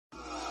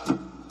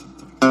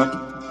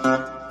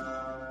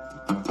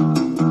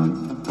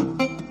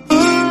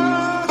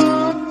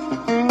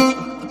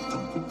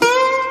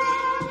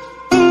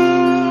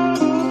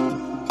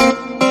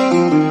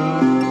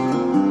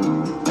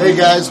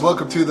guys,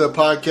 welcome to the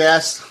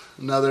podcast.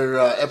 Another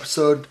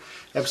episode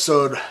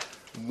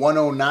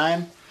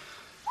 109.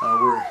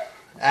 We're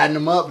adding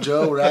them up,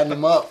 Joe. We're adding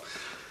them up.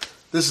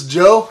 This is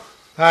Joe.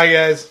 Hi,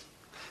 guys.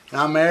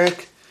 And I'm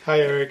Eric. Hi,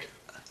 Eric.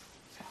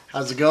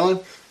 How's it going?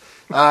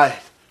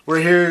 We're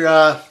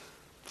here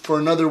for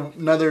another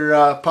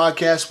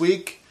podcast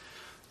week.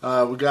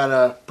 We got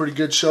a pretty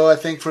good show, I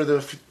think,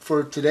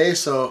 for today.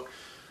 So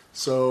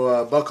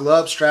buckle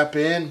up, strap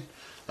in,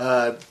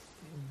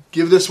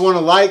 give this one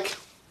a like.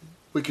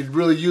 We could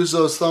really use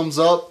those thumbs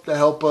up to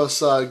help us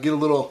get a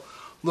little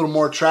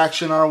more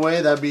traction our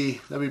way. That'd be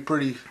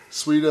pretty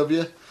sweet of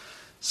you.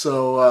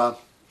 So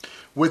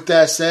with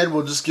that said,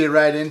 we'll just get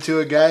right into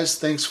it, guys.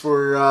 Thanks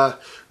for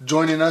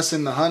joining us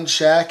in the Hunt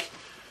Shack.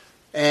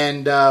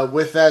 And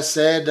with that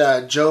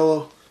said,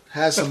 Joe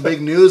has some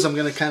big news. I'm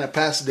going to kind of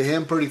pass it to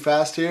him pretty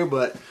fast here,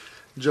 but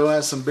Joe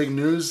has some big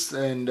news,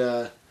 and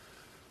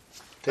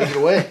take it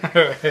away.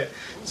 All right.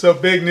 So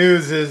big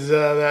news is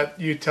that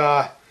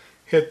Utah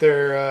hit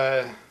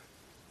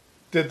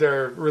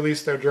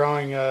released their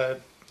drawing,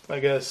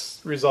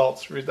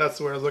 results. That's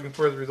the word I was looking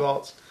for, is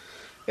results.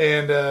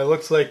 And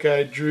looks like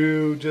I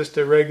drew just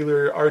a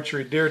regular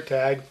archery deer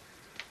tag,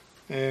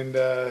 and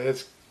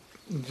it's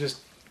just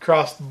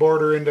crossed the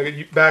border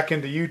back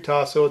into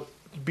Utah, so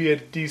it'd be a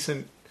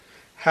decent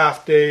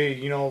half day,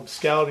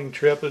 scouting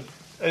trip.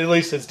 At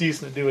least it's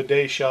decent to do a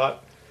day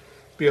shot.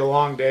 Be a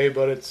long day,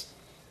 but it's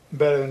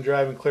better than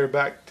driving clear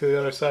back to the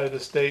other side of the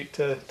state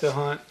to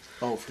hunt.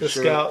 Oh, for to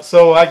sure. Scout.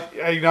 So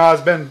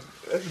I've been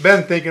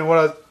thinking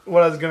what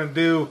I was gonna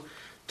do,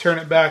 turn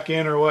it back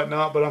in or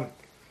whatnot, but I'm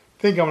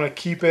gonna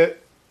keep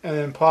it and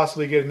then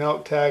possibly get an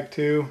elk tag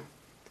too,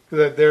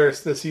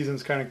 because the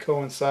seasons kind of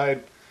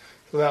coincide,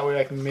 so that way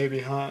I can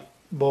maybe hunt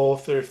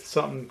both, or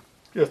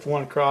if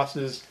one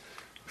crosses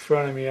in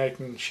front of me, I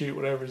can shoot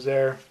whatever's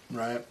there.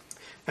 Right.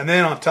 And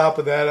then on top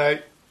of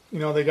that,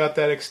 they got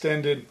that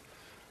extended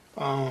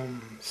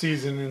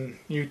season in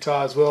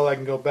Utah as well. I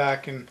can go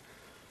back and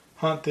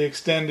hunt the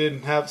extended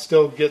and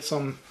still get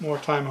some more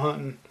time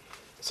hunting.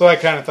 So I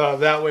kind of thought of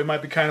that way. It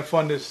might be kind of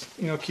fun to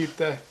keep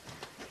the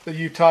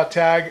Utah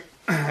tag,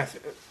 I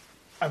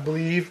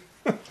believe.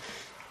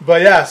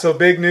 But yeah, so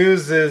big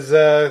news is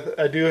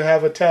I do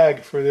have a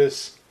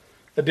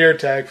deer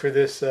tag for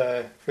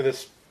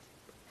this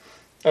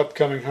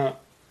upcoming hunt.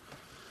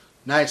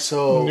 Nice.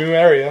 So New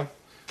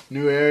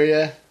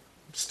area,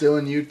 still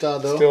in Utah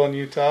though. still in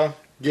Utah.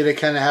 Get to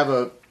kind of have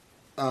a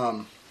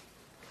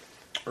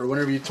or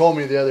whenever you told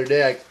me the other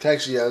day, I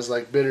texted you, I was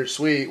like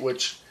bittersweet,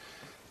 which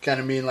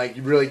kind of mean like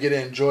you really get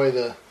to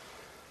enjoy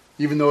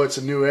even though it's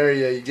a new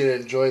area, you get to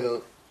enjoy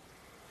the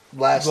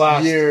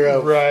last year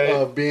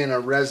of being a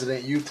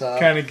resident Utah.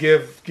 Kind of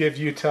give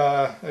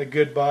Utah a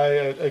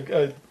goodbye,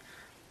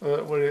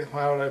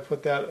 how would I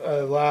put that?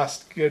 A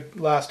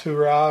last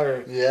hurrah,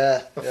 or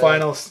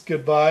final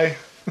goodbye.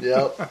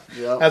 Yep.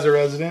 As a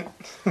resident.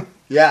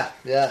 Yeah.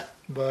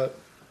 But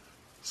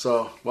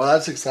so, well,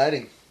 that's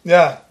exciting.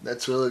 Yeah,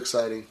 That's really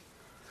exciting.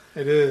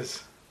 it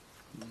is.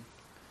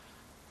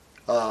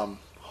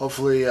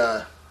 Hopefully.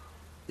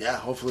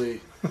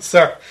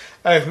 Sorry,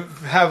 I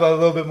have a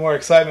little bit more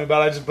excitement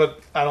about it.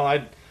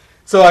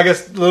 So I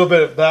guess a little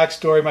bit of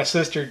backstory. My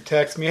sister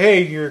texted me,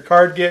 "Hey, your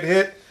card get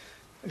hit?"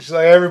 And she's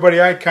like, "Everybody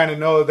I kind of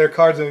know, their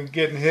cards are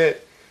getting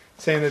hit,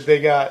 saying that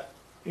they got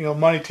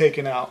money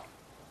taken out."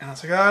 And I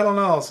was like, "I don't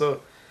know."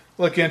 So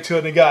look into it,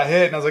 and it got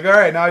hit, and I was like, "All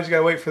right, now I just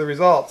gotta wait for the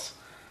results."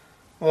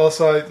 Well,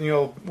 so I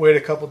wait a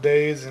couple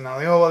days, and I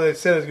was like, "Oh, well, they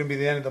said it was gonna be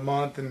the end of the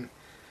month," and I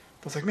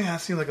was like, "Man, that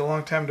seems like a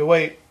long time to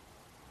wait."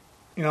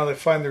 To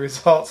find the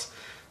results.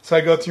 So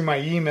I go through my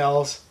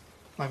emails.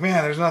 I'm like,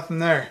 man, there's nothing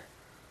there.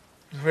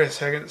 Wait a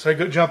second. So I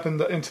jump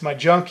into my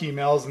junk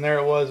emails, and there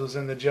it was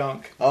in the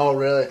junk. Oh,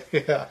 really?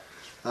 Yeah.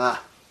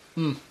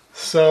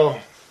 So,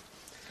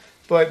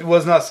 but it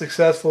was not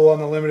successful on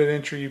the limited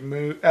entry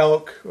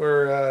elk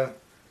or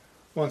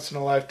once in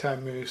a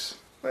lifetime moose,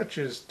 which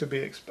is to be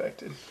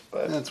expected.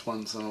 But that's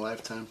once in a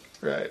lifetime.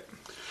 Right.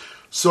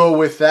 So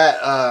with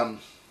that,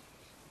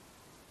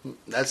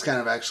 that's kind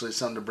of actually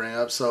something to bring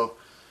up. So,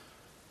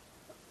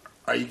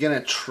 are you going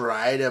to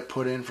try to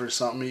put in for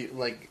something,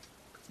 like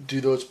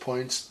do those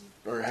points,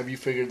 or have you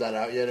figured that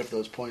out yet, if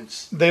those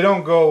points... They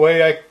don't go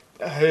away.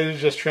 They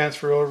just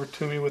transfer over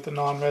to me with a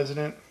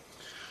non-resident.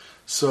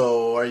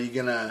 So are you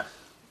going to,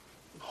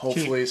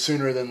 hopefully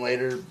sooner than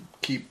later,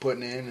 keep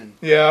putting in?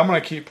 Yeah, I'm going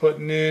to keep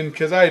putting in,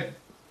 because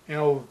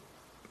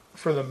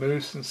for the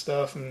moose and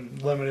stuff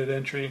and limited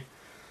entry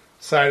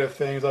side of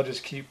things, I'll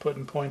just keep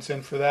putting points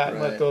in for that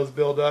and let those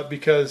build up,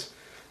 because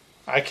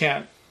I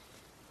can't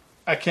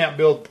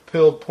build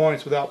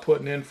points without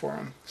putting in for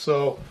them.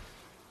 So,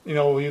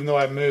 even though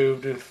I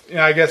moved,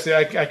 I guess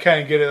I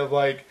kind of get it of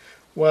like,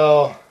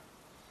 well,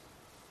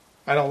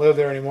 I don't live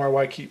there anymore.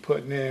 Why keep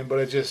putting in? But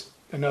it's just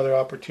another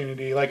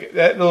opportunity. Like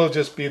that'll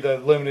just be the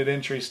limited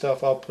entry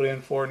stuff I'll put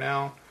in for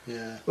now.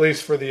 Yeah. At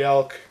least for the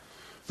elk.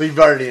 But you've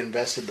already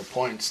invested the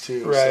points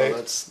too,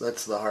 right. So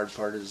that's the hard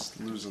part, is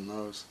losing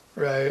those.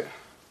 Right.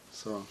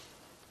 So,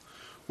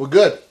 well,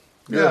 good.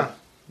 Yeah.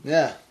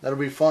 Yeah, that'll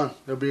be fun.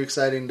 It'll be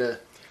exciting to.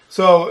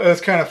 So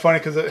it's kind of funny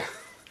because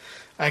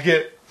I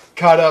get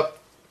caught up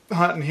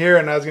hunting here,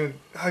 and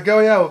I go,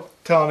 yeah,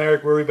 telling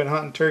Eric where we've been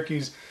hunting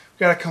turkeys. We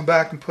got to come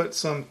back and put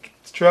some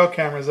trail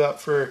cameras up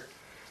for.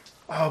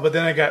 Oh, but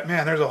then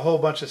there's a whole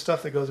bunch of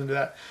stuff that goes into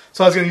that.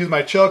 So I was going to use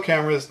my trail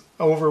cameras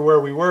over where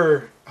we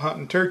were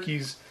hunting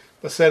turkeys,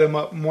 but set them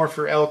up more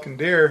for elk and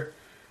deer.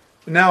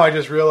 But now I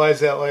just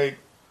realized that, like,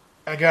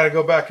 I got to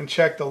go back and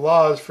check the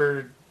laws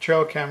for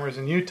trail cameras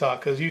in Utah,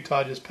 because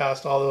Utah just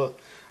passed all those.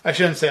 I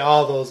shouldn't say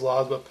all those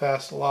laws, but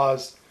passed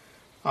laws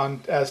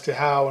on as to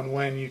how and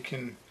when you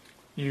can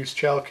use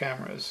trail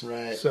cameras.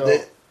 Right. So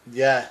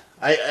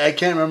I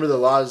can't remember the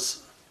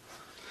laws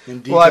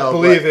in detail. Well, I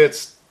believe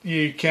it's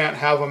you can't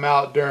have them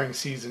out during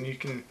season. You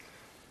can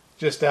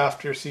just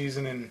after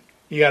season, and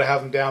you got to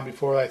have them down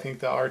before I think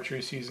the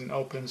archery season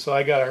opens. So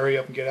I got to hurry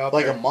up and get out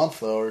like there. a month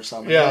though, or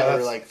something. Yeah,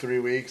 or like 3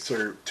 weeks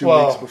or 2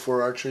 weeks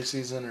before archery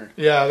season, or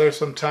yeah, there's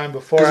some time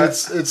before.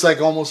 Because it's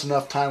like almost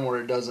enough time where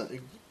it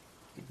doesn't,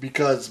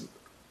 because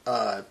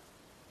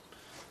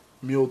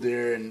mule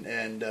deer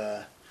and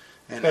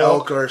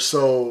elk are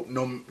so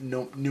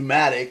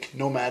nomadic.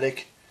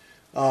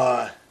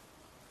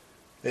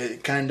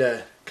 It kind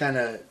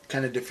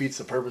of defeats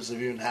the purpose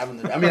of even having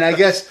them. I mean, I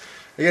guess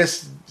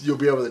you'll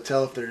be able to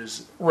tell if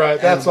there's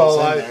right. That's all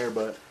there,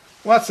 but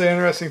well, that's the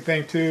interesting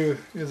thing too.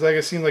 Is like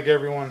it seems like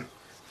everyone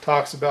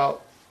talks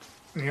about.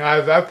 You know,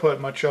 I've put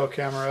my trail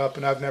camera up,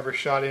 and I've never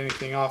shot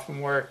anything off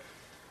from where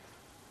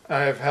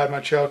I've had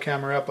my trail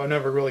camera up. I've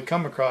never really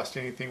come across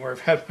anything where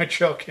I've had my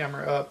trail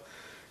camera up.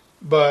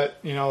 But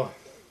you know,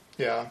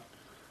 yeah,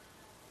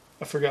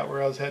 I forgot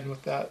where I was heading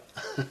with that.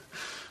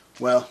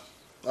 Well,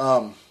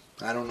 I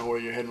don't know where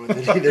you're heading with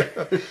it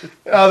either.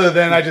 Other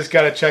than I just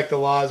got to check the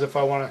laws if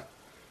I want to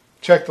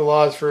check the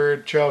laws for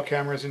trail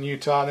cameras in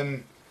Utah.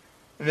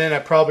 Then I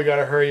probably got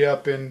to hurry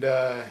up and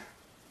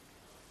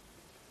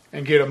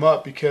get them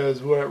up,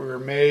 because we're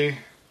May,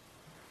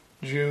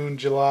 June,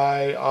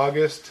 July,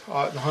 August.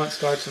 The hunt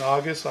starts in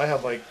August. I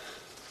have like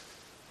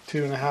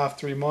 2.5,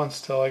 3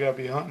 months till I got to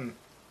be hunting.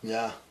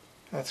 Yeah.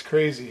 That's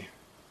crazy.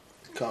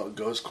 It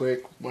goes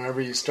quick. Whenever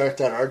you start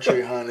that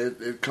archery hunt,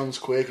 it comes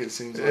quick, it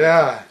seems like.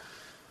 Yeah.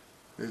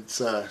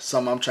 It's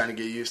something I'm trying to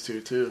get used to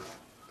too.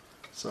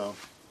 So,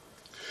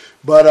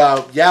 but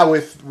yeah,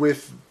 with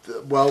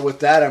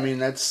that, I mean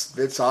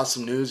that's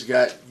awesome news.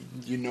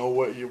 You know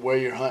where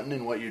you're hunting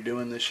and what you're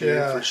doing this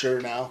year for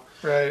sure now.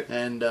 Right.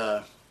 And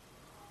I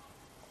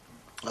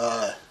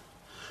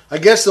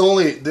guess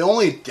the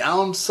only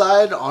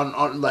downside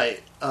on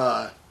like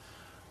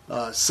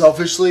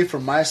selfishly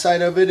from my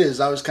side of it is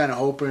I was kind of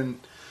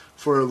hoping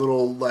for a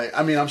little, like,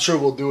 I mean, I'm sure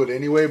we'll do it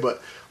anyway,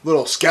 but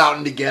little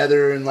scouting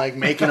together and like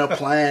making a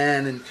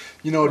plan and,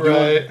 you know,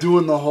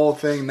 doing the whole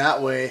thing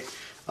that way.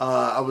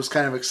 I was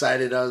kind of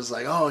excited. I was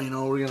like, oh, you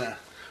know, we're going to.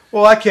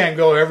 Well, I can't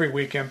go every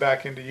weekend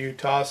back into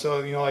Utah. So,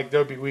 you know, like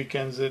there'll be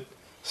weekends that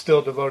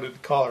still devoted to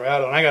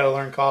Colorado. And I got to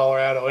learn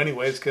Colorado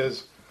anyways,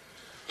 because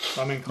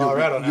I'm in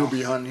Colorado now. You'll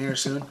be hunting here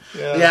soon.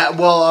 Yeah. Yeah.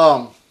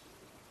 Well,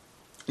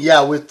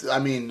 yeah,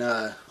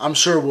 I'm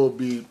sure we'll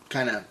be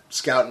kind of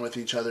scouting with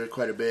each other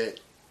quite a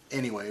bit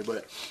anyway,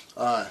 but,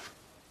 oh,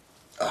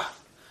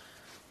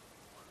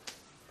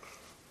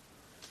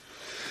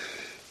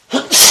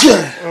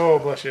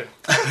 bless you.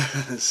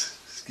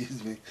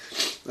 Excuse me.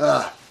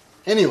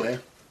 Anyway,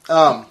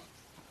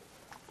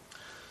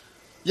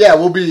 yeah,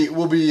 we'll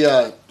be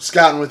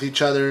scouting with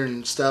each other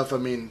and stuff. I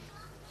mean,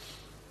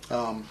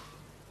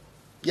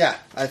 yeah,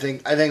 I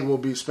think we'll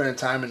be spending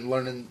time and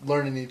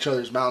learning each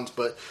other's mountains.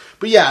 But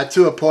yeah,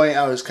 to a point,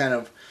 I was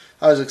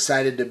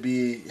excited to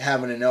be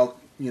having an elk,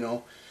 you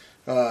know,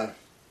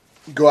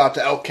 go out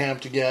to elk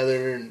camp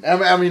together. And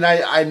I mean,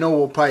 I know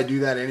we'll probably do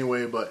that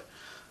anyway, but.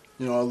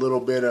 You know, a little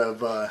bit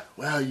of,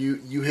 well,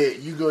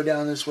 you go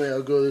down this way,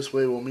 I'll go this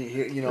way, we'll meet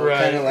here. You know,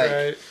 kind of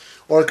like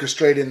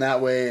orchestrating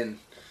that way, and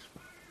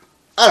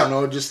I don't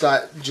know, just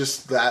that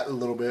a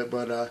little bit,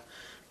 but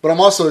I'm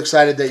also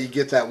excited that you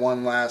get that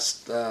one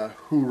last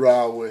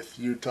hoorah with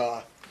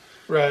Utah,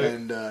 right?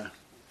 And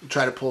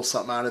try to pull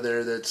something out of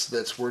there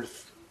that's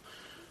worth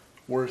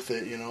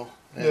it, you know.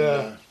 And,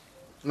 yeah.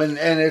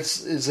 And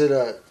is it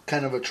a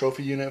kind of a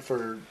trophy unit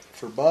for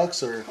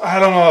bucks, or I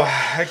don't know.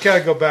 I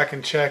gotta go back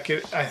and check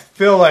it. I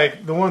feel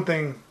like the one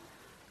thing,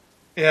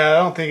 yeah, I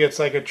don't think it's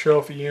like a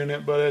trophy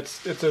unit, but I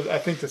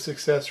think the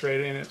success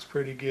rate in it's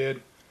pretty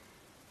good.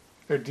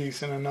 They're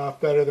decent enough,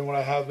 better than what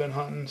I have been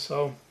hunting.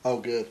 So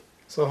good.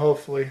 So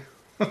hopefully,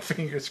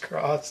 fingers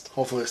crossed.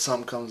 Hopefully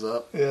something comes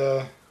up.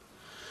 Yeah.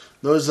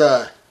 Those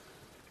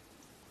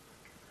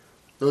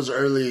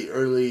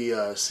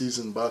early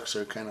season bucks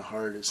are kind of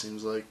hard. It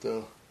seems like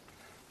though,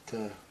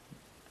 to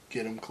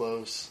get them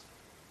close.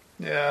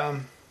 Yeah,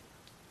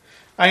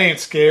 I ain't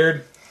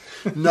scared.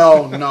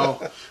 No,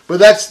 but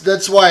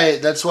that's why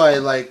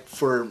like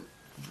for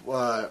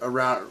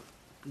around,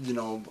 you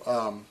know,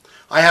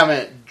 I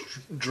haven't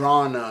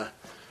drawn a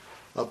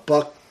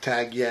buck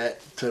tag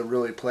yet to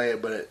really play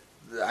it, but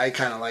I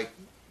kind of like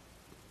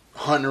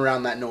hunting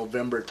around that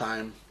November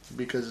time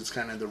because it's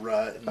kind of the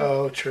rut. And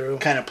Oh, true.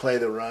 kind of play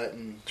the rut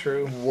and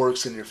True.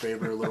 works in your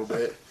favor a little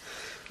bit.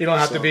 You don't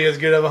have to be as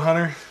good of a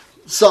hunter.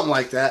 Something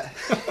like that.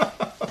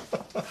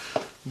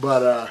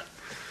 But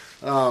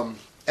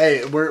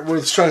hey,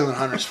 we're struggling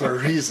hunters for a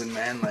reason,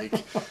 man. Like,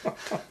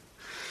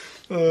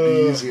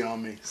 be easy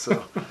on me.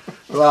 So,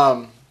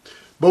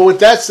 but with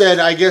that said,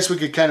 I guess we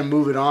could kind of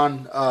move it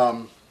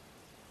on.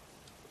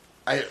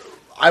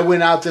 I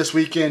went out this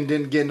weekend,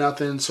 didn't get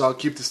nothing, so I'll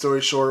keep the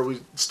story short. We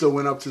still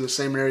went up to the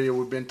same area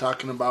we've been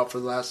talking about for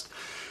the last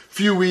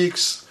few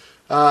weeks.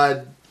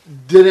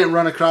 Didn't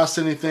run across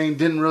anything.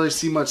 Didn't really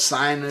see much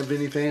sign of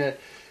anything.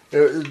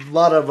 A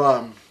lot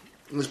of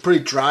it was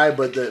pretty dry,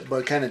 but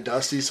kind of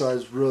dusty. So I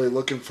was really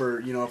looking for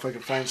if I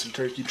could find some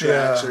turkey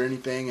tracks or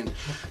anything, and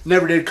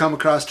never did come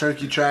across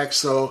turkey tracks.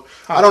 So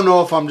I don't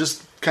know if I'm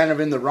just kind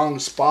of in the wrong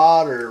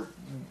spot or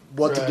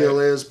what the deal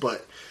is,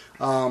 but.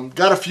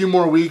 Got a few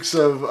more weeks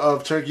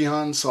of turkey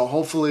hunting, so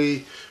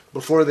hopefully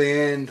before the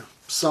end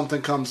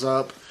something comes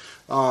up.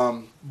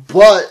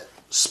 But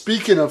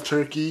speaking of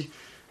turkey,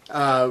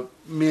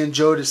 me and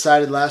Joe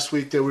decided last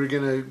week that we were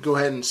going to go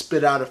ahead and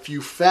spit out a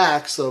few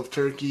facts of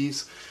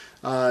turkeys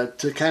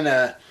to kind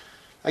of,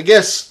 I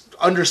guess,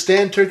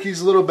 understand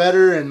turkeys a little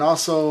better, and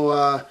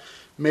also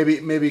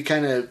maybe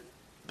kind of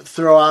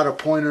throw out a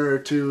pointer or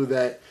two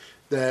that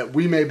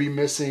we may be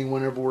missing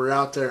whenever we're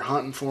out there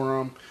hunting for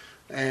them.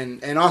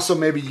 And also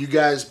maybe you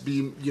guys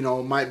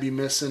might be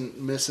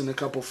missing a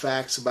couple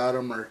facts about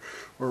them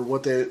or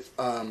what they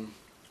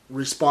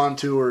respond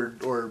to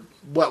or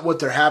what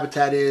their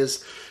habitat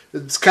is.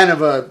 It's kind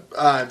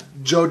of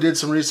Joe did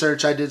some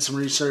research, I did some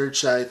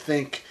research. I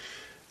think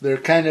they're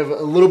kind of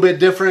a little bit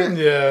different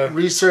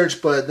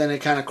research, but then it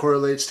kind of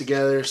correlates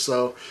together.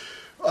 So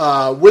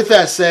with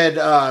that said,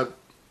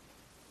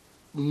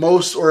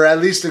 most, or at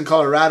least in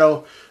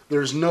Colorado,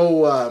 there's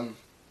no...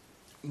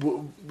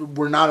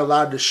 we're not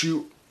allowed to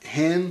shoot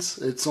hens.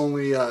 It's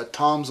only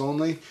toms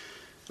only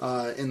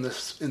in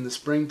the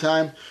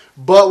springtime.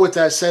 But with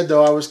that said,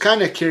 though, I was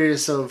kind of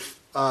curious of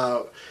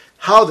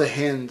how the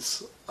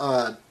hens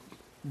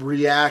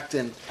react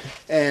and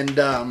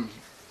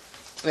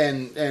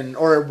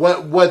or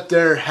what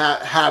their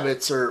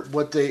habits or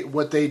what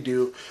they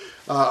do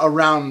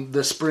around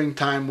the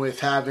springtime with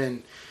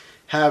having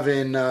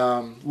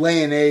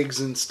laying eggs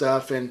and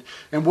stuff. And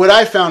what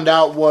I found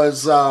out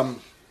was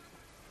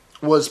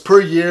per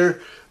year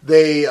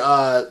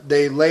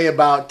they lay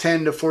about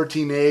 10 to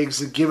 14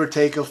 eggs, give or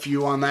take a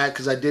few on that,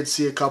 because I did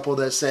see a couple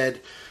that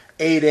said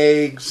 8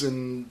 eggs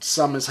and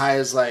some as high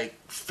as like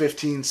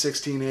 15,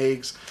 16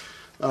 eggs.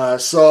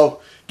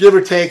 So give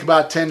or take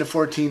about 10 to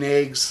 14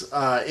 eggs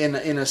in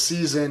a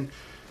season,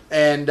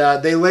 and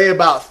they lay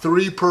about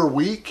 3 per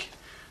week.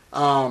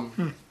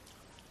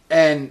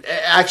 And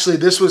actually,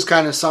 this was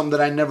kind of something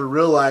that I never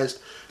realized.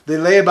 They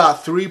lay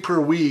about 3 per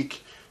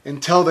week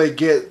until they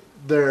get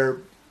their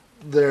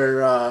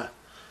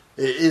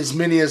as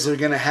many as they're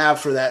going to have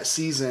for that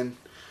season.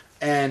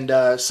 And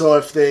so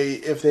if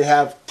they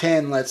have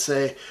 10, let's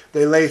say,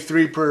 they lay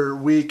 3 per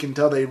week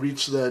until they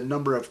reach the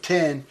number of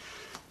 10,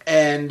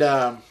 and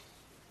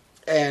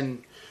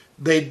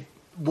they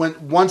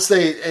once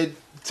they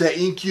to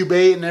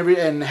incubate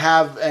and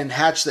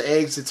hatch the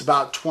eggs, it's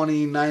about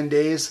 29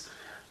 days,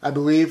 I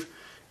believe.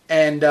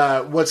 And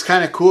what's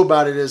kind of cool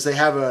about it is they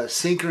have a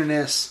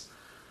synchronous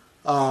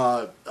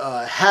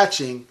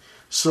hatching.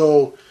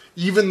 So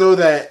even though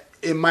that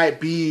it might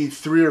be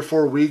 3 or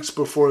 4 weeks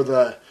before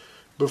the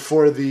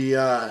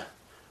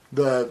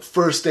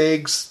first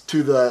eggs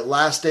to the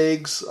last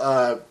eggs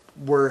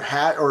were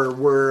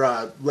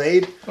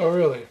laid. Oh,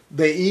 really?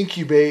 They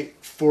incubate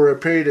for a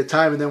period of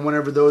time, and then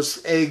whenever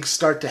those eggs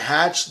start to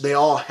hatch, they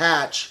all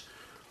hatch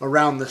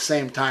around the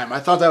same time. I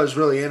thought that was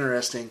really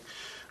interesting.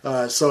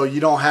 So you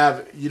don't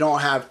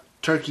have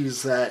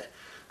turkeys that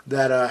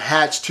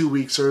hatch 2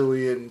 weeks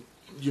early and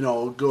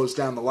goes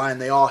down the line.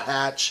 They all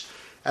hatch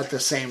at the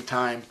same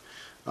time,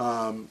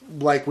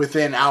 like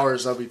within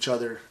hours of each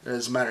other.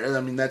 As a matter,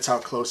 I mean, that's how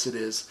close it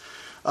is.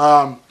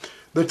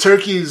 The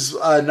turkeys,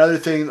 another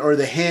thing, or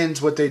the hens,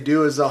 what they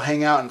do is they'll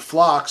hang out in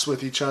flocks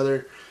with each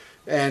other,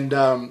 and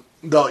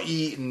they'll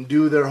eat and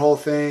do their whole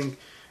thing.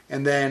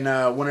 And then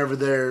whenever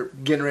they're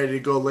getting ready to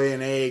go lay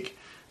an egg,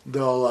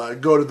 they'll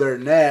go to their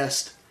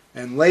nest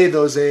and lay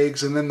those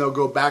eggs, and then they'll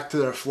go back to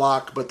their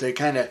flock. But they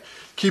kind of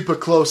keep a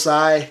close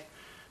eye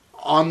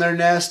on their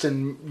nest,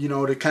 and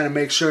to kind of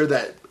make sure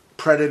that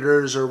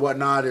predators or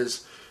whatnot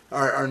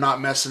are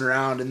not messing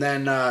around. And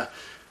then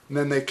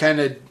they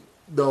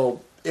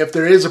they'll, if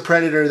there is a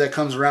predator that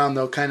comes around,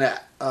 they'll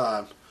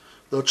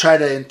they'll try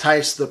to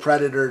entice the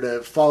predator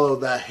to follow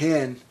the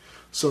hen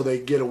so they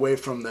get away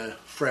from the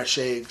fresh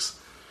eggs.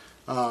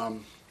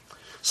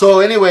 So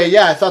anyway,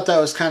 yeah, I thought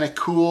that was kind of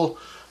cool.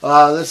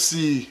 Let's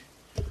see.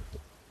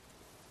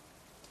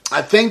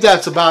 I think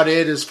that's about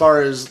it as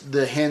far as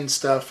the hen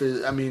stuff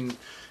is. I mean,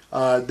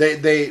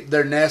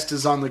 their nest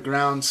is on the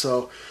ground,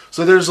 so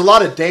there's a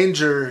lot of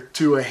danger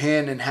to a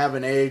hen and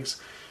having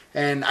eggs.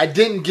 And I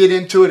didn't get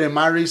into it in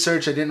my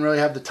research. I didn't really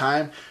have the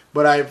time,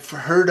 but I've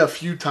heard a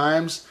few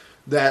times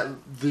that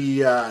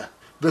the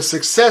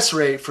success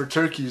rate for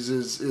turkeys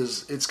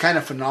is it's kind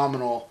of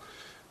phenomenal.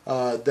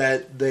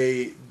 That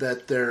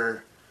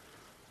their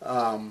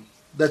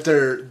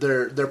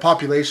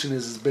population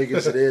is as big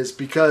as it is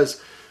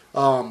because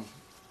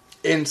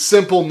in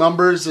simple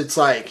numbers it's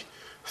like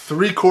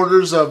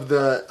 3/4 of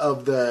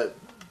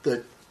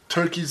the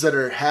turkeys that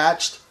are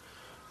hatched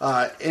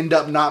end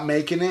up not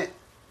making it,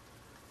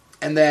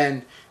 and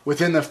then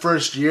within the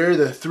first year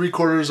the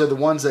 3/4 of the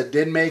ones that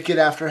did make it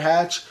after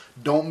hatch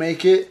don't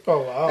make it.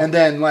 Oh wow! And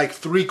then like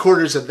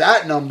 3/4 of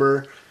that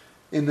number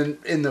in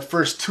the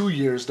first 2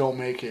 years don't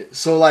make it.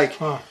 So like,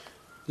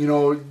 you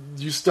know,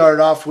 you start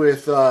off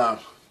with I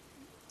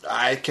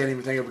can't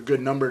even think of a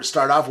good number to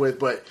start off with,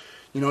 but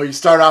you know, you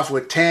start off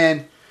with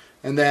 10,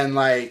 and then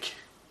like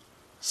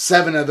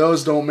 7 of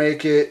those don't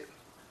make it.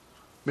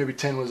 Maybe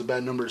 10 was a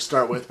bad number to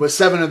start with, but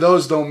 7 of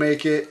those don't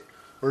make it,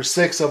 or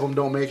 6 of them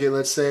don't make it,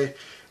 let's say.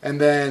 And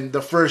then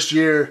the first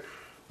year,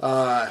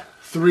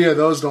 3 of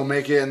those don't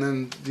make it, and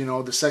then you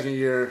know the second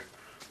year,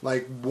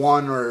 like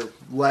 1 or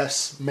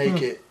less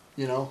make it.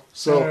 You know,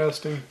 so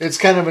it's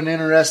kind of an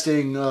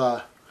interesting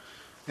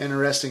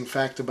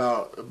fact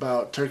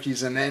about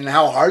turkeys and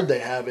how hard they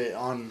have it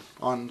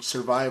on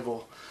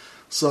survival.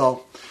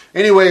 So,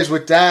 anyways,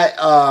 with that,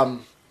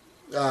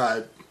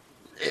 I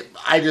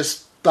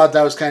just thought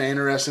that was kind of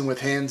interesting with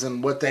hens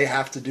and what they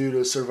have to do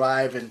to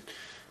survive,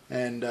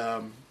 and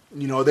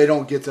you know, they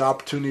don't get the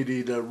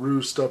opportunity to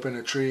roost up in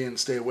a tree and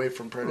stay away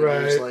from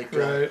predators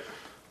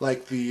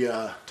like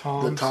the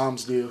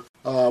toms do.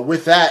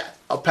 With that,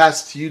 I'll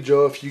pass it to you,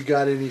 Joe, if you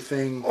got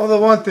anything. Well, the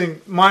one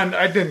thing, mine,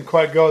 I didn't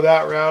quite go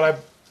that route.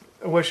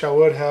 I wish I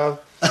would have.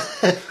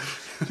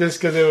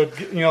 Just because it would,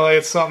 you know, like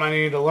it's something I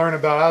needed to learn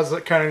about. I was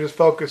kind of just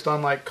focused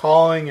on like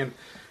calling and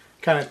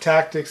kind of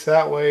tactics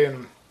that way.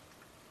 And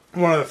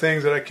one of the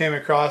things that I came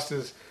across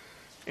is,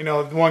 you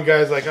know, one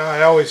guy's like, oh,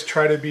 I always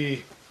try to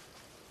be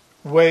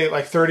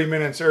like 30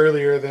 minutes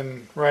earlier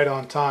than right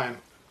on time,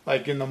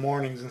 like in the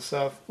mornings and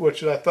stuff,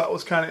 which I thought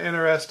was kind of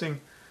interesting.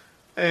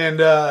 And,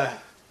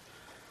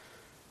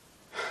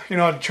 you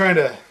know,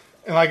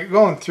 and like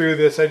going through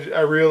this,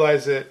 I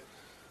realized that,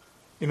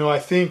 you know, I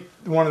think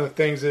one of the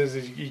things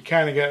is you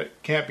kind of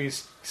can't be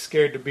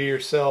scared to be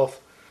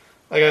yourself.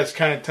 Like I was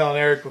kind of telling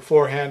Eric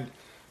beforehand,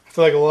 I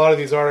feel like a lot of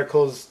these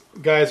articles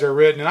guys are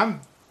written, and I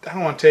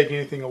don't want to take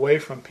anything away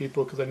from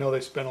people because I know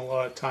they spend a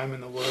lot of time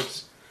in the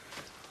woods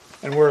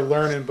and we're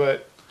learning,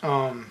 but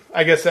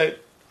I guess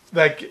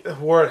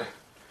we're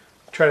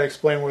try to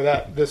explain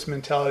where this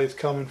mentality is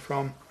coming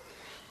from.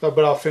 But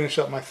I'll finish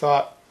up my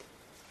thought.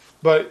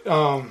 But,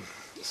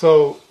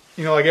 so,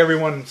 you know, like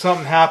everyone,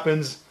 something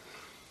happens,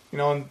 you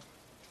know,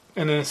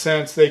 and in a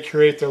sense, they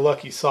create their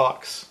lucky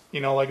socks.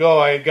 You know, like, oh,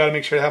 I got to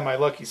make sure I have my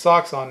lucky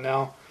socks on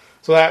now.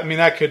 So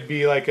that could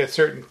be like a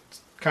certain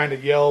kind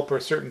of yelp or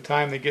a certain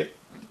time they get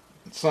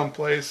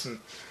someplace. And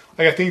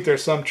like, I think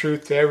there's some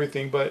truth to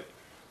everything, but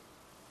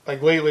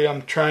like lately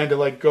I'm trying to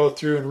like go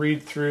through and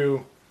read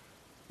through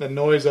the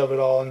noise of it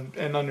all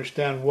and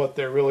understand what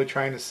they're really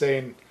trying to say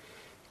and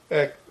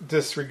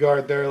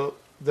disregard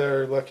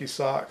their lucky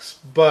socks.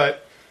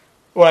 But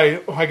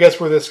what I guess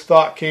where this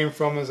thought came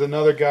from is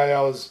another guy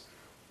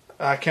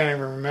I can't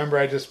even remember.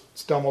 I just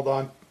stumbled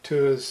on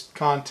to his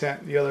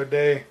content the other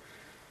day.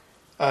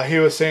 He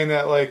was saying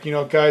that, like, you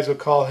know, guys would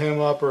call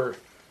him up or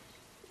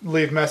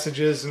leave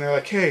messages and they're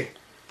like, hey,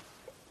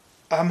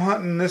 I'm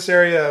hunting this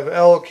area of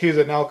elk. He's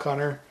an elk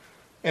hunter.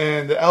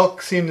 And the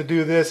elk seem to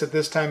do this at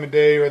this time of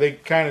day, or they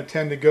kind of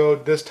tend to go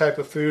this type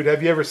of food.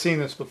 Have you ever seen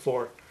this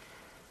before?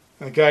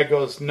 And the guy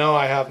goes, no,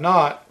 I have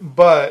not,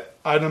 but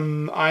I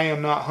am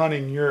not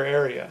hunting your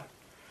area,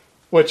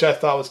 which I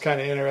thought was kind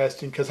of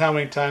interesting because how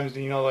many times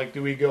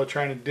do we go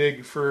trying to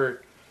dig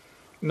for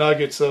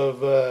nuggets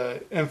of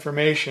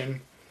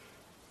information,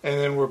 and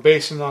then we're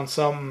basing on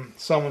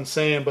someone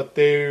saying, but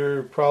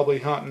they're probably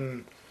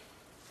hunting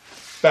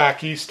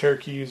back east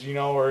turkeys,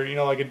 or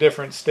like a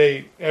different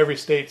state. Every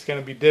state's going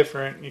to be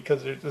different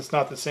because it's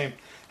not the same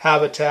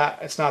habitat,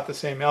 it's not the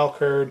same elk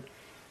herd.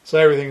 So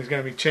everything's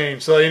going to be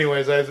changed. So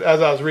anyways, as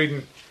I was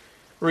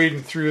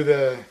reading through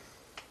the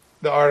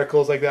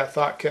articles, like that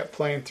thought kept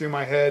playing through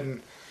my head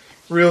and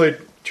really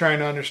trying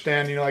to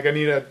understand, like I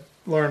need to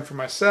learn for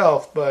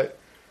myself. But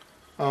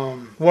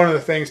one of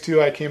the things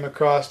too I came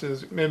across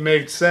is it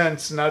made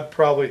sense, and I'm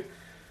probably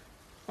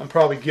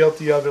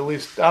guilty of it, at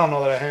least I don't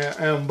know that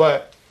I am,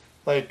 but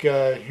like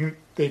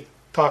they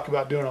talk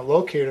about doing a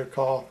locator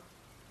call,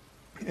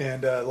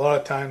 and a lot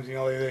of times,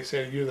 they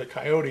say use a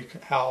coyote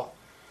howl.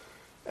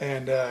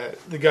 And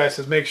the guy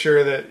says, make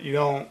sure that you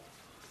don't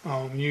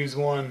use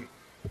a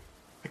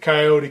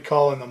coyote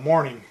call in the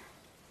morning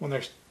when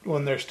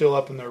they're still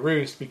up in their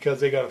roost, because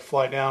they got to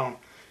fly down.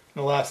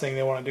 And the last thing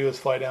they want to do is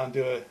fly down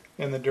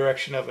in the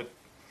direction of a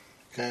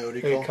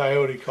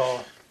coyote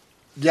call.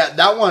 Yeah,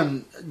 that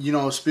one.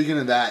 Speaking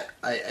of that,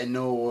 I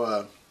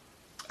know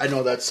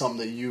that's something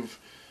that you've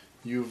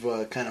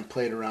kind of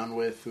played around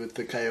with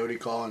the coyote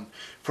call, and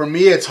for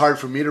me, it's hard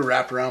for me to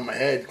wrap around my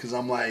head because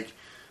I'm like,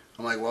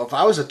 well, if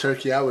I was a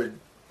turkey, I would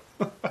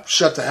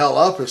shut the hell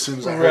up as soon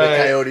as I heard Right.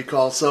 a coyote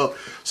call. So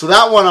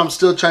that one I'm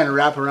still trying to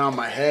wrap around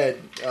my head,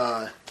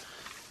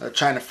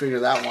 trying to figure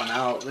that one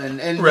out. And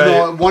Right. you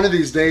know, one of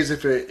these days,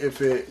 if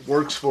it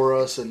works for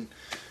us, and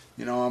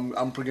you know,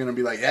 I'm gonna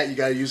be like, yeah, you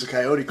got to use a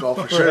coyote call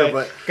for sure. Right.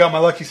 But Got my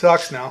lucky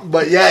socks now.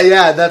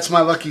 yeah, that's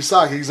my lucky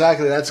sock.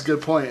 Exactly, that's a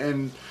good point.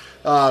 And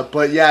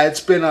but yeah,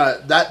 it's been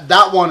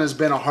that one has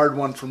been a hard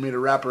one for me to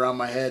wrap around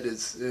my head.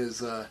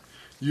 Is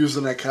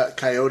using a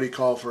coyote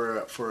call for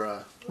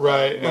a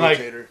Right. And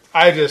locator.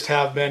 I just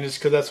have been just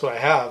because that's what I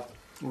have.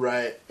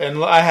 Right.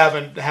 And I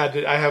haven't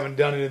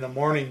done it in the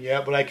morning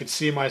yet, but I could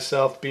see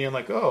myself being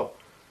like, oh,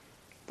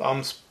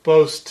 I'm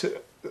supposed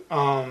to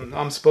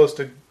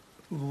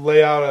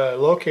lay out a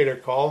locator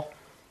call.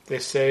 They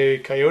say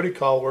coyote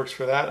call works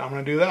for that. I'm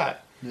going to do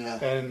that.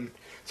 Yeah. And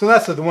so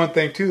that's the one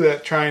thing too,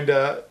 that trying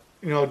to,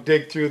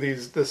 dig through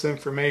this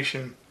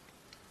information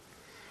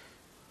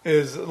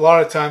is a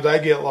lot of times I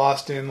get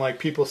lost in, like,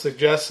 people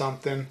suggest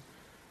something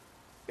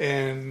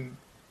and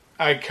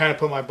I kind of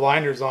put my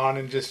blinders on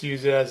and just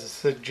use it as a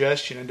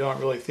suggestion and don't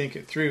really think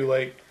it through.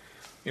 Like,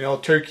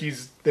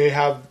 turkeys, they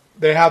have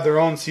their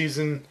own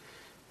season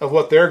of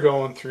what they're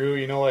going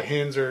through. Like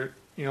hens are,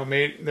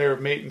 their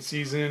mating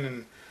season,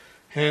 and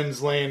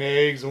hens laying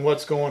eggs and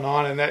what's going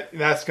on, and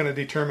that's going to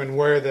determine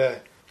where the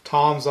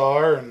toms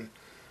are and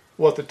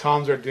what the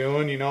toms are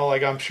doing.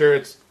 Like, I'm sure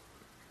it's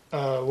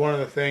one of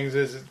the things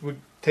is we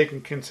take in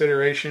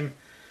consideration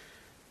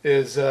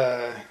is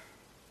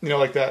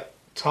like that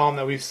tom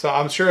that we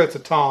saw. I'm sure it's a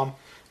tom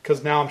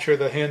because now I'm sure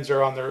the hens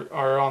are on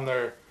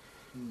their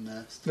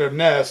nest.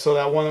 So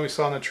that one that we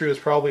saw in the tree is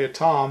probably a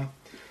tom.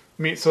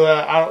 Trying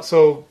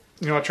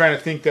to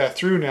think that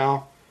through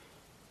now.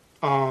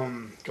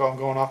 I'm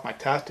going off my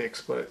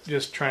tactics, but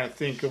just trying to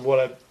think of what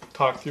I've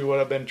talked through, what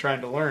I've been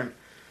trying to learn.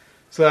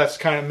 So that's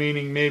kind of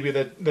meaning maybe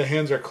that the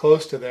hens are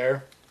close to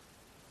there.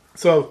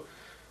 So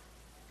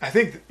I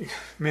think,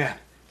 man,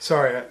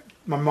 sorry,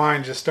 my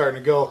mind's just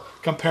starting to go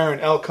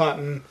comparing elk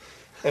hunting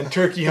and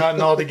turkey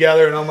hunting all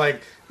together, and I'm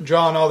like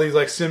drawing all these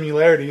like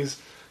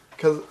similarities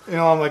because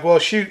I'm like, well,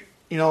 shoot,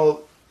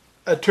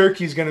 a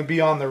turkey's going to be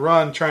on the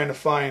run trying to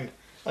find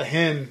a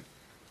hen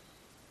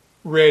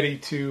ready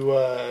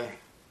to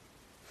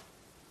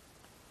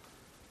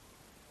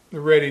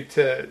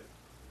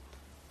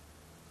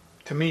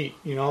meet,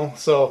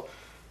 so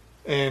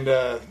trying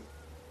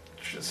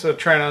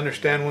to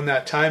understand when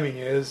that timing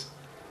is,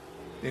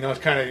 it's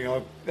kind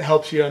of, it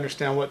helps you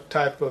understand what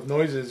type of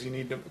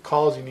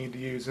calls you need to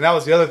use. And that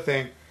was the other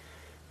thing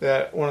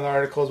that one of the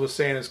articles was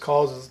saying is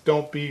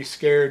don't be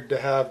scared to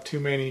have too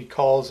many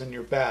calls in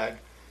your bag.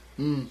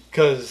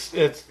 Because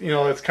it's,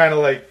 it's kind of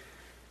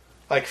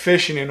like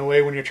fishing in a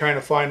way. When you're trying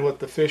to find what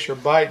the fish are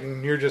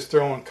biting, you're just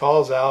throwing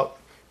calls out,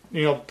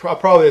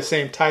 probably the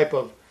same type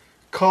of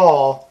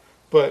call,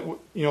 but,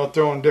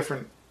 throwing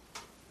different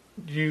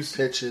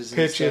pitches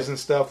and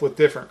stuff with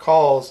different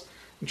calls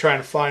and trying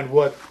to find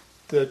what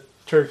the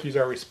turkeys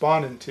are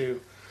responding to.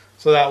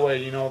 So that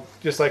way,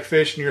 just like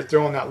fishing, you're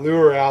throwing that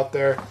lure out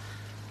there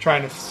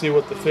trying to see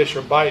what the fish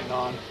are biting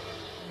on.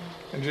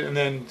 And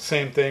then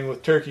same thing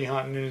with turkey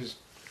hunting. Is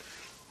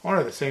I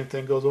wonder if the same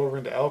thing goes over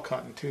into elk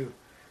hunting too.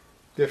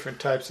 Different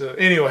types of...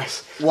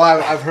 Anyways.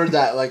 Well, I've heard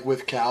that, like,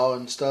 with cow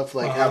and stuff,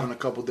 like having a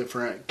couple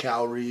different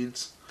cow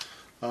reeds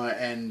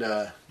and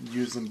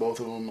using both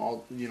of them,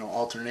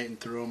 alternating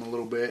through them a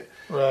little bit.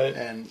 Right.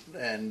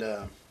 And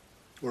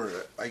or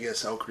I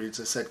guess elk reeds.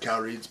 I said cow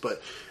reeds,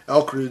 but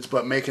elk reeds,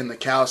 but making the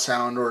cow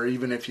sound, or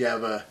even if you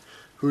have a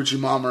hoochie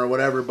mama or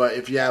whatever, but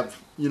if you have,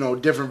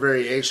 different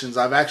variations,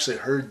 I've actually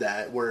heard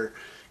that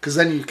because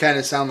then you kind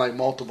of sound like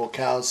multiple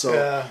cows. So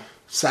yeah.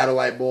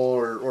 Satellite bull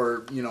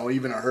or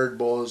even a herd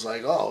bull is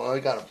like, oh, well, I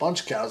got a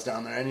bunch of cows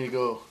down there. I need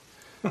to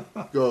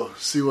go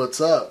see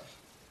what's up.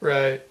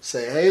 Right.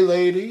 Say, hey,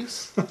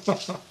 ladies.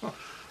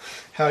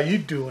 How you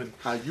doing?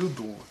 How you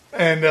doing?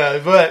 And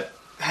but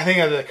I think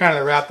to kind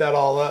of wrap that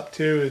all up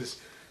too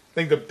is, I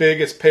think the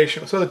biggest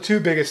So the two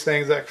biggest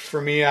things that for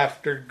me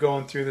after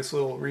going through this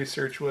little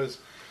research was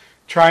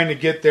trying to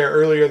get there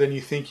earlier than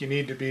you think you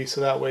need to be, so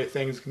that way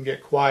things can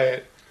get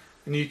quiet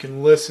and you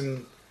can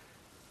listen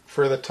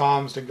for the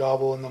toms to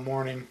gobble in the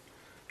morning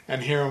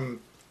and hear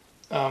them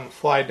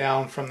fly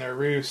down from their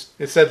roost.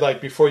 It said,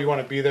 like, before you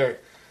want to be there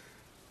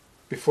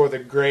before the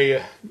gray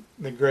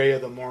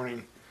of the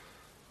morning,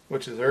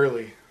 which is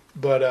early.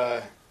 But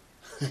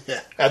yeah.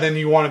 And then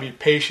you want to be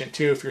patient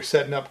too if you're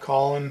setting up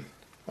calling,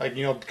 like,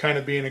 kind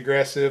of being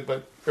aggressive,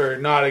 or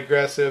not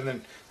aggressive,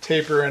 and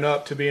tapering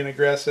up to being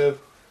aggressive.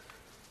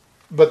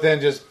 But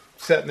then just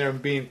sitting there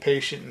and being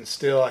patient and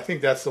still. I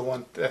think that's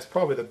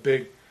probably the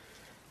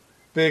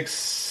big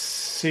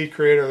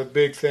secret, or the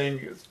big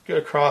thing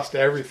across to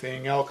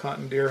everything: elk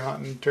hunting, deer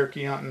hunting,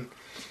 turkey hunting.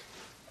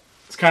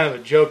 It's kind of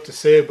a joke to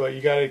say, but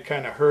you got to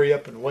kind of hurry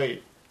up and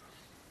wait.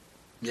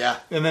 Yeah.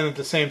 And then at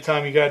the same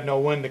time, you got to know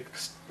when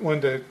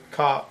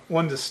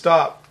to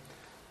stop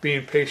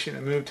being patient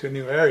and move to a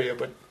new area.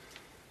 But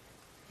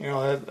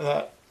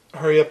that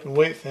hurry up and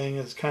wait thing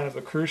is kind of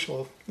a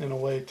crucial in a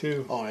way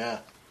too. Oh yeah.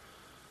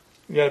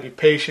 You got to be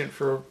patient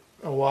for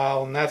a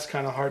while, and that's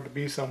kind of hard to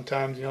be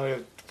sometimes. You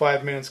have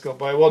 5 minutes go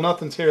by. Well,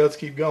 nothing's here. Let's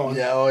keep going.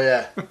 Yeah. Oh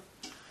yeah.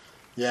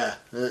 Yeah.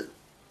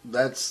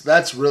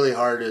 That's really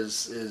hard.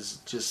 Is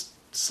just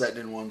sitting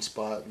in one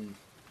spot and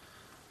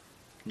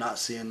not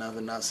seeing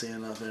nothing,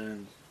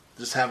 and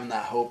just having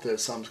that hope that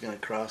something's gonna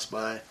cross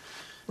by.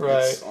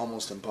 Right. It's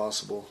almost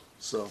impossible.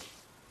 So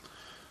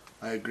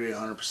I agree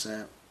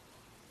 100%.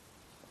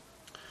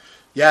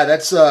 Yeah,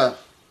 that's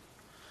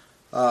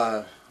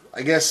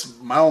I guess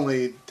my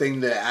only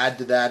thing to add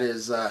to that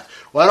is, well,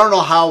 I don't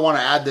know how I want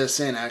to add this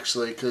in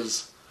actually,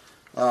 because,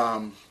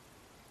 well,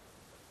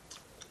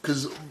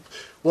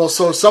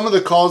 so some of the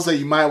calls that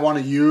you might want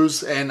to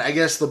use, and I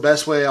guess the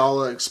best way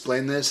I'll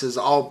explain this is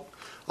I'll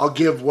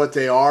give what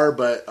they are,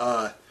 but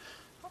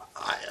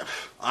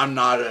I'm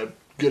not a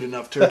good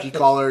enough turkey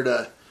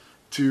caller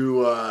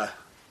to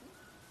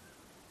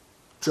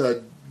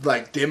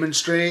like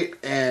demonstrate,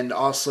 and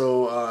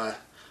also I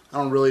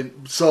don't really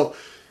so.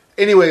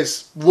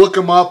 Anyways, look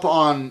them up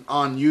on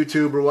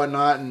YouTube or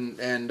whatnot,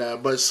 and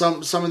but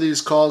some of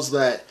these calls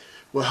that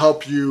will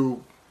help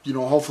you,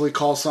 hopefully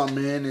call something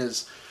in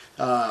is,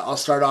 I'll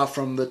start off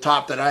from the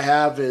top that I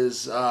have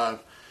is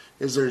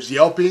there's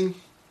yelping,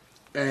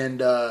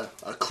 and a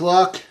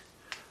cluck,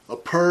 a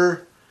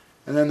purr,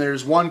 and then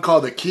there's one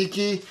called a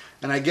kiki,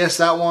 and I guess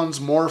that one's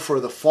more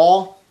for the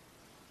fall,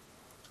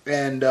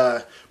 and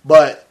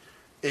but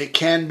it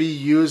can be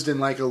used in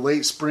like a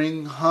late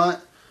spring hunt.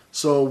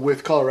 So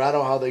with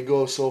Colorado, how they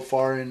go so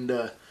far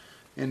into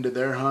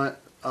their hunt,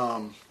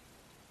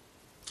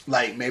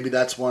 like maybe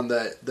that's one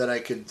that I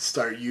could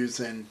start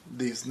using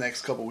these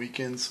next couple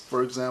weekends,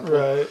 for example.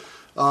 Right.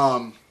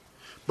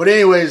 But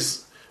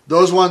anyways,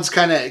 those ones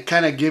kind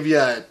of give you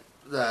a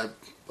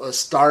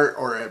start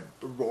or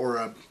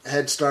a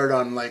head start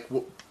on like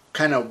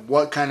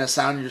what kind of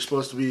sound you're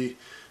supposed to be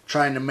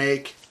trying to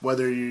make,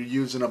 whether you're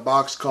using a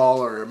box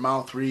call or a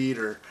mouth read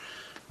or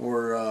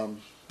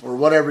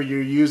whatever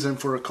you're using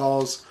for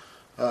calls,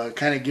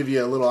 kind of give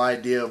you a little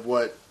idea of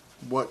what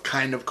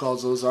kind of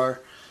calls those are.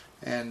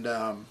 And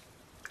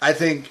I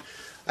think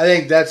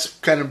that's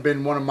kind of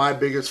been one of my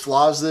biggest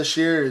flaws this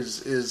year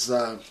is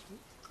I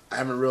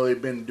haven't really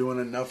been doing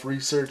enough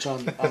research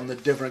on the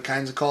different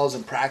kinds of calls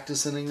and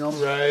practicing them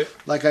Right.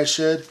 like I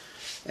should.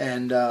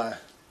 And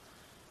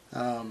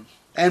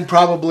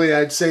probably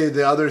I'd say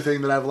the other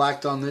thing that I've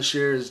lacked on this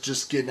year is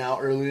just getting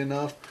out early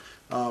enough.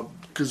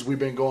 Because we've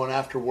been going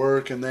after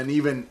work, and then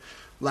even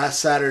last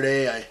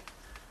Saturday, I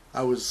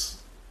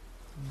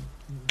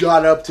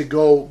got up to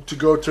go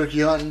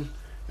turkey hunting,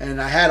 and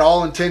I had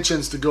all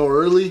intentions to go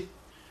early,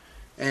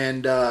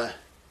 and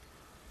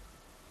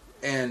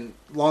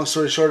long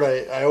story short,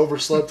 I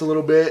overslept a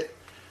little bit,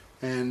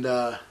 and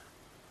I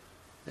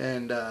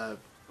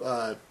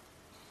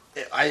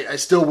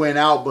still went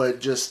out, but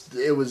just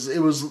it was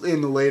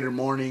in the later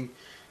morning.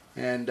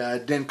 And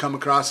didn't come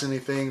across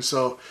anything,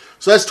 so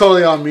that's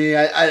totally on me.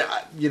 I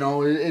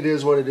it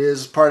is what it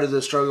is, part of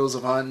the struggles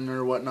of hunting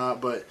or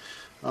whatnot. But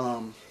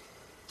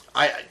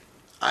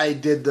I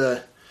did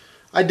the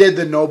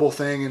noble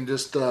thing and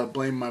just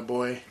blamed my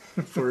boy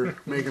for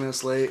making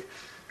us late.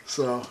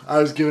 So I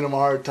was giving him a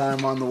hard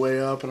time on the way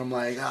up, and I'm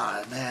like,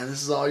 man,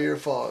 this is all your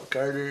fault,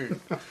 Carter.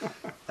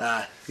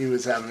 He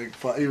was having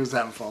fun. He was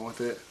having fun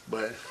with it,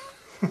 but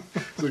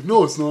he's like,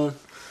 no, it's not.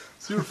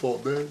 It's your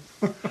fault, Dad.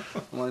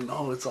 I'm like,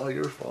 no, it's all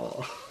your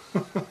fault.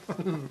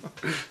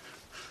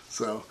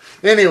 So,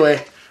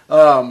 anyway,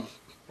 I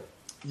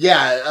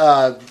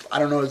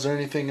don't know, is there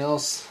anything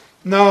else?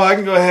 No, I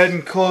can go ahead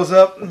and close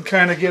up and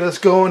kind of get us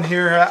going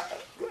here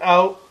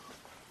out.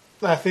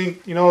 I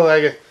think,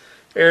 like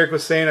Eric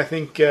was saying, I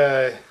think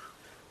trying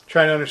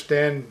to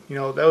understand,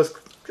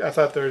 I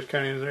thought there was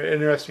kind of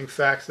interesting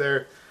facts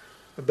there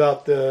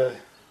about the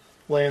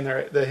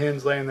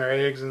hens laying their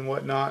eggs and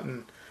whatnot,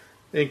 and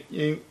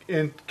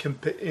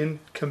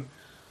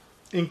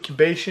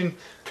incubation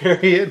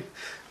period.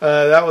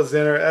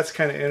 That's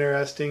kind of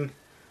interesting.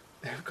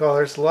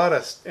 There's a lot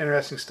of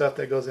interesting stuff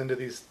that goes into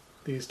these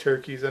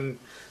turkeys, and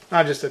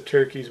not just the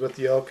turkeys, but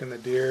the elk and the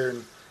deer,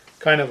 and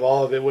kind of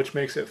all of it, which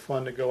makes it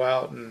fun to go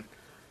out and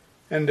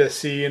to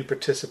see and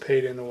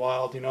participate in the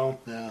wild.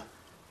 Yeah.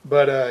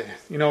 But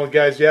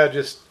guys,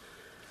 just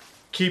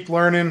keep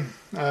learning,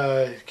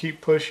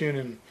 keep pushing,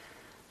 and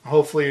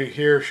hopefully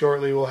here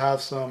shortly we'll have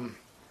some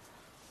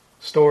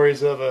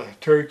stories of a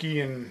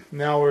turkey, and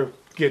now we're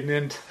getting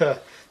into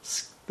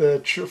the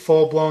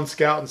full-blown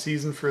scouting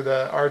season for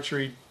the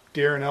archery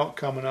deer and elk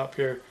coming up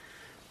here.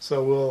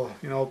 So we'll,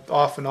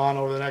 off and on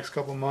over the next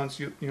couple of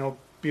months,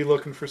 be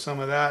looking for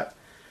some of that.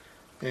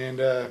 And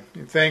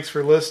thanks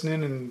for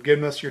listening and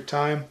giving us your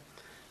time.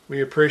 We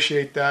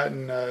appreciate that,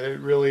 and it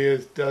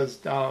really does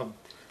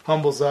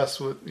humbles us.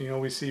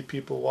 We see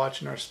people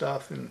watching our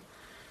stuff, and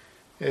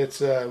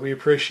it's we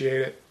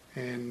appreciate it.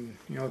 And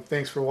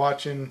thanks for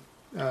watching.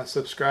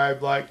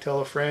 Subscribe, like,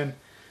 tell a friend,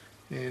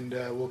 and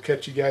we'll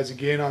catch you guys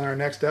again on our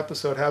next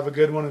episode. Have a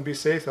good one and be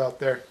safe out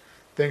there.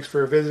 Thanks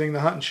for visiting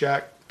the Hunting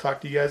Shack. Talk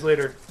to you guys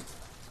later.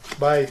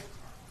 Bye.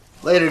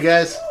 Later,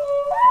 guys.